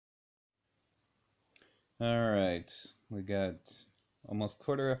All right, we got almost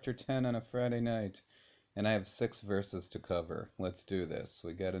quarter after 10 on a Friday night, and I have 6 verses to cover. Let's do this.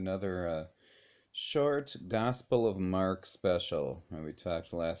 We got another short Gospel of Mark special. We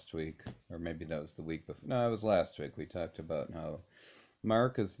talked last week, or maybe that was the week before. No, it was last week. We talked about how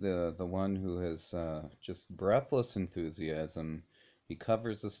Mark is the one who has just breathless enthusiasm. He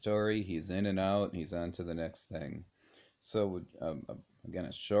covers the story, he's in and out, he's on to the next thing. So, again,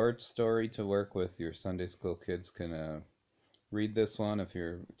 a short story to work with. Your Sunday school kids can read this one. If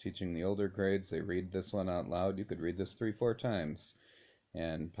you're teaching the older grades, they read this one out loud. You could read this 3, 4 times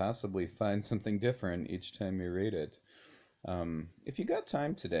and possibly find something different each time you read it. If you got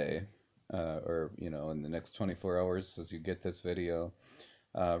time today, or in the next 24 hours as you get this video,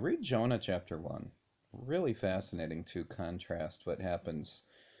 read Jonah chapter 1. Really fascinating to contrast what happens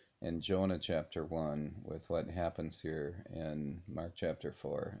in Jonah chapter 1 with what happens here in Mark chapter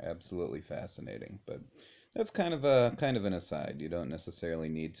 4. Absolutely fascinating. But that's kind of an aside. You don't necessarily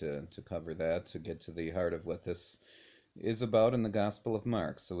need to cover that to get to the heart of what this is about in the Gospel of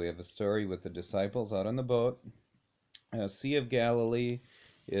Mark. So we have a story with the disciples out on the boat. Sea of Galilee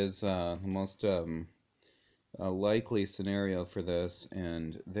is the most likely scenario for this,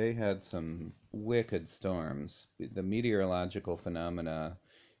 and they had some wicked storms. The meteorological phenomena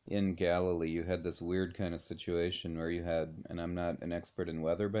in Galilee, you had this weird kind of situation where you had, and I'm not an expert in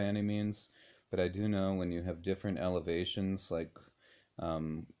weather by any means, but I do know when you have different elevations, like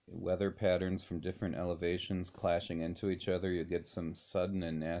weather patterns from different elevations clashing into each other, you get some sudden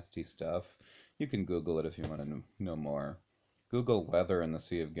and nasty stuff. You can Google it if you want to know more. Google weather in the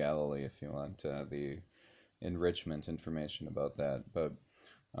Sea of Galilee if you want the enrichment information about that. But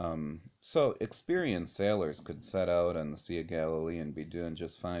so experienced sailors could set out on the Sea of Galilee and be doing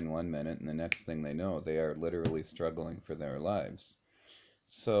just fine 1 minute, and the next thing they know, they are literally struggling for their lives.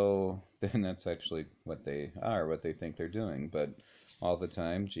 So then that's actually what they are, what they think they're doing. But all the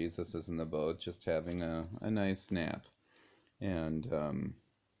time, Jesus is in the boat just having a nice nap. And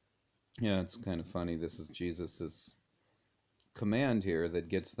yeah, it's kind of funny. This is Jesus's command here that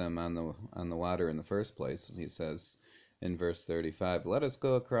gets them on the water in the first place. He says in verse 35, "Let us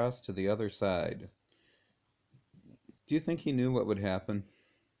go across to the other side." Do you think he knew what would happen?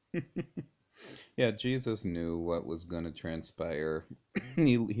 Yeah, Jesus knew what was going to transpire.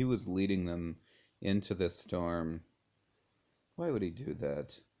 He was leading them into this storm. Why would he do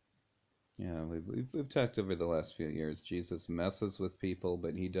that? Yeah, we've talked over the last few years. Jesus messes with people,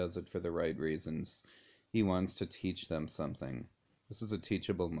 but he does it for the right reasons. He wants to teach them something. This is a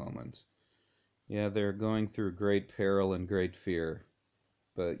teachable moment. Yeah, they're going through great peril and great fear,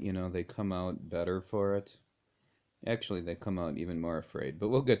 but they come out better for it. Actually, they come out even more afraid, but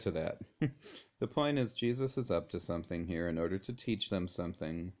we'll get to that. The point is, Jesus is up to something here in order to teach them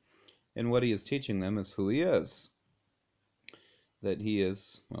something, and what he is teaching them is who he is. That he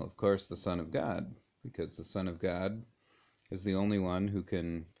is, well, of course, the Son of God, because the Son of God is the only one who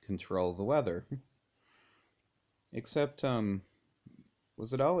can control the weather. Except,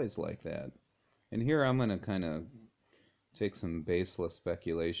 was it always like that? And here I'm going to kind of take some baseless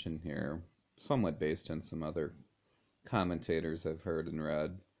speculation here, somewhat based on some other commentators I've heard and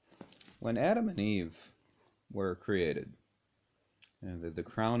read. When Adam and Eve were created, the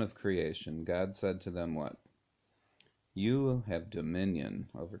crown of creation, God said to them what? You have dominion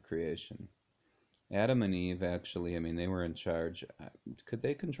over creation. Adam and Eve actually, I mean, they were in charge. Could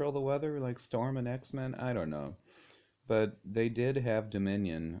they control the weather like Storm and X-Men? I don't know. But they did have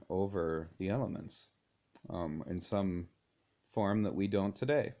dominion over the elements in some form that we don't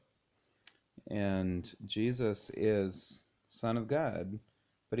today. And Jesus is Son of God,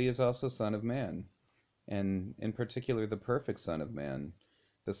 but he is also Son of Man, and in particular the perfect Son of Man,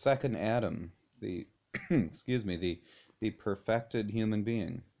 the second Adam, the excuse me, the perfected human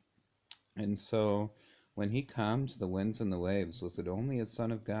being. And so when he calmed the winds and the waves, was it only as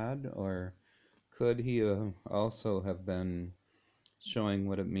Son of God, or could he also have been showing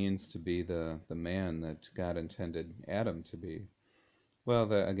what it means to be the man that God intended Adam to be?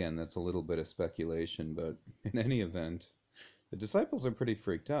 Well, again, that's a little bit of speculation, but in any event, the disciples are pretty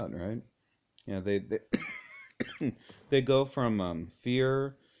freaked out, right? Yeah, they go from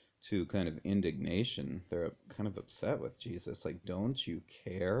fear to kind of indignation. They're kind of upset with Jesus, like, "Don't you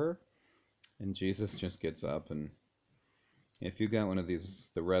care?" And Jesus just gets up, and if you got one of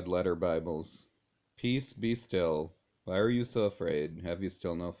these, the red letter Bibles, "Peace, be still. Why are you so afraid? Have you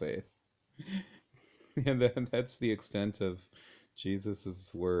still no faith?" And that's the extent of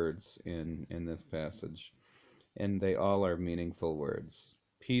Jesus's words in this passage, and they all are meaningful words.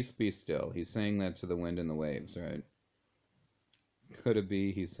 Peace, be still. He's saying that to the wind and the waves, right? Could it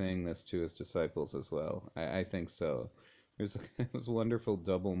be he's saying this to his disciples as well? I think so. There's this wonderful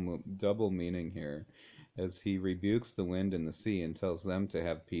double meaning here, as he rebukes the wind and the sea and tells them to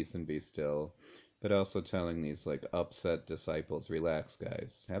have peace and be still, but also telling these like upset disciples, relax,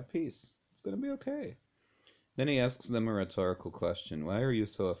 guys, have peace. It's gonna be okay. Then he asks them a rhetorical question: Why are you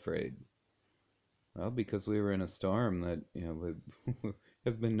so afraid? Well, because we were in a storm that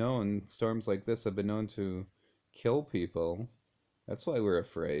has been known. Storms like this have been known to kill people. That's why we're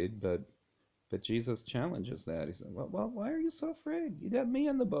afraid. But Jesus challenges that. He said, "Well, why are you so afraid? You got me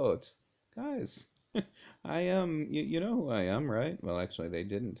in the boat, guys. I am. You know who I am, right? Well, actually, they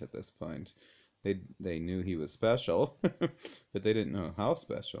didn't at this point. They knew he was special, but they didn't know how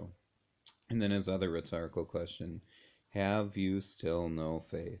special." And then his other rhetorical question: Have you still no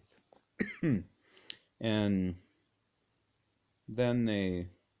faith? And then they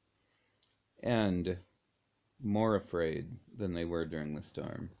end more afraid than they were during the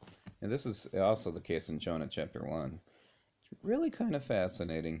storm. And this is also the case in Jonah chapter 1. It's really kind of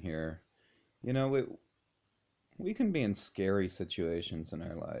fascinating here. You know, we can be in scary situations in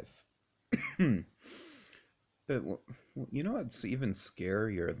our life. But you know what's even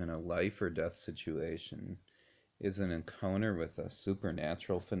scarier than a life or death situation is an encounter with a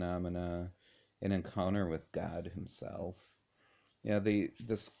supernatural phenomena, an encounter with God himself. Yeah, the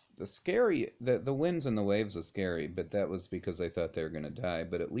winds and the waves was scary, but that was because they thought they were going to die.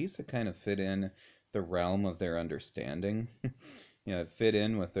 But at least it kind of fit in the realm of their understanding. It fit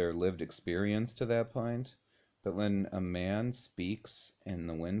in with their lived experience to that point. But when a man speaks and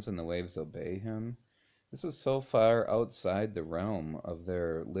the winds and the waves obey him, this is so far outside the realm of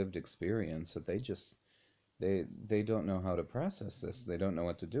their lived experience that they don't know how to process this. They don't know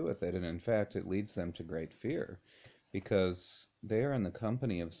what to do with it, and in fact, it leads them to great fear, because they are in the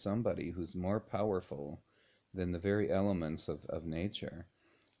company of somebody who's more powerful than the very elements of nature.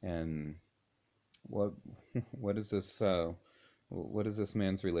 And what what is this? What is this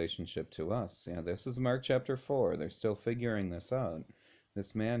man's relationship to us? This is Mark chapter 4. They're still figuring this out.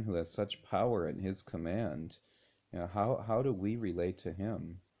 This man who has such power at his command. How do we relate to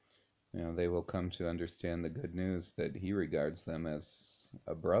him? They will come to understand the good news that he regards them as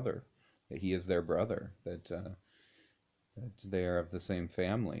a brother, that he is their brother, that they are of the same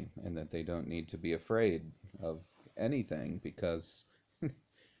family, and that they don't need to be afraid of anything because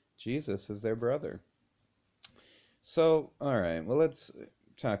Jesus is their brother. So, all right, well, let's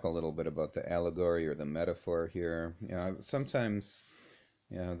talk a little bit about the allegory or the metaphor here. Sometimes,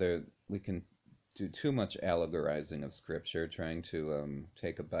 we can do too much allegorizing of Scripture, trying to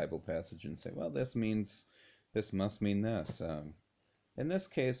take a Bible passage and say, well, this must mean this. In this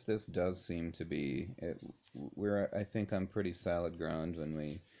case, this does seem to be, I think, on pretty solid ground when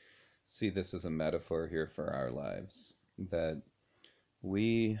we see this as a metaphor here for our lives, that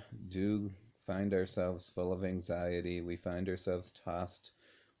we do find ourselves full of anxiety, we find ourselves tossed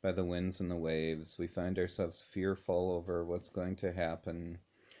by the winds and the waves, we find ourselves fearful over what's going to happen,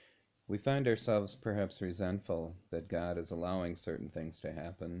 we find ourselves perhaps resentful that God is allowing certain things to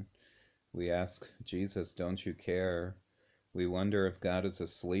happen. We ask Jesus, don't you care? We wonder if God is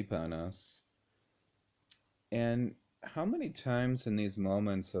asleep on us. And how many times in these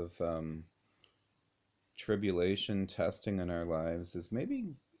moments of tribulation, testing in our lives, is maybe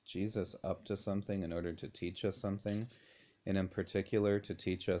Jesus up to something in order to teach us something, and in particular to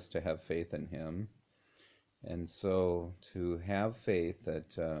teach us to have faith in him? And so to have faith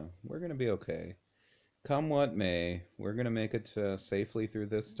that we're going to be okay. Come what may, we're going to make it safely through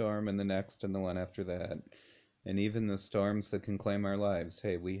this storm and the next and the one after that. And even the storms that can claim our lives.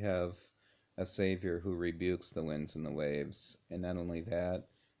 Hey, we have a Savior who rebukes the winds and the waves. And not only that,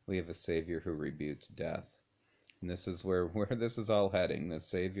 we have a Savior who rebuked death. And this is where this is all heading. The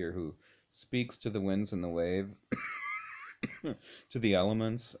Savior who speaks to the winds and the wave, to the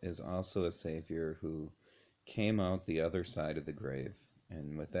elements, is also a Savior who came out the other side of the grave.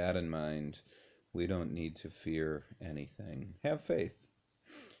 And with that in mind, we don't need to fear anything. Have faith.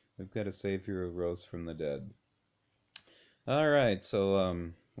 We've got a Savior who rose from the dead. All right,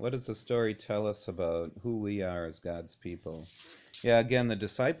 so what does the story tell us about who we are as God's people? Yeah, again, the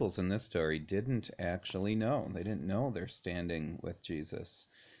disciples in this story didn't actually know. They didn't know they're standing with Jesus.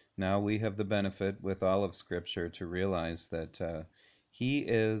 Now we have the benefit with all of Scripture to realize that he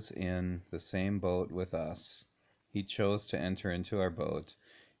is in the same boat with us. He chose to enter into our boat.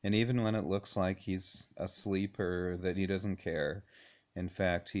 And even when it looks like he's asleep or that he doesn't care, in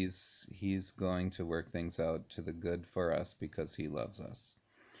fact, he's going to work things out to the good for us because he loves us.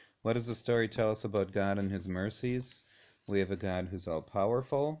 What does the story tell us about God and his mercies? We have a God who's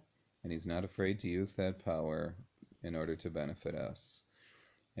all-powerful, and he's not afraid to use that power in order to benefit us.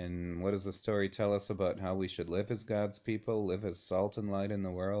 And what does the story tell us about how we should live as God's people, live as salt and light in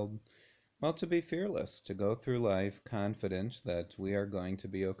the world? Well, to be fearless, to go through life confident that we are going to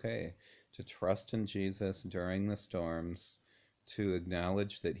be okay, to trust in Jesus during the storms, to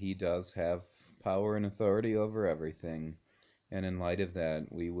acknowledge that He does have power and authority over everything, and in light of that,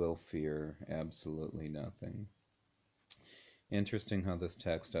 we will fear absolutely nothing. Interesting how this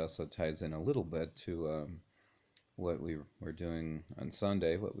text also ties in a little bit to what we were doing on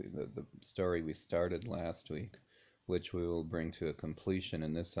Sunday, the story we started last week, which we will bring to a completion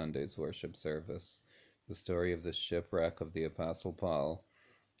in this Sunday's worship service. The story of the shipwreck of the Apostle Paul,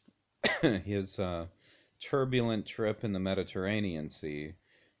 his turbulent trip in the Mediterranean Sea,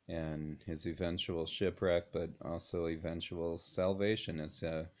 and his eventual shipwreck, but also eventual salvation as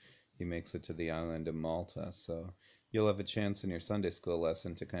he makes it to the island of Malta. So you'll have a chance in your Sunday school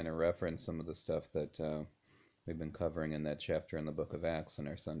lesson to kind of reference some of the stuff that we've been covering in that chapter in the book of Acts in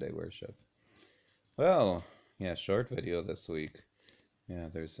our Sunday worship. Well, yeah, short video this week. Yeah,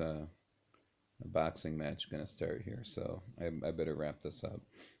 there's a boxing match going to start here, so I better wrap this up.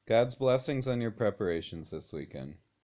 God's blessings on your preparations this weekend.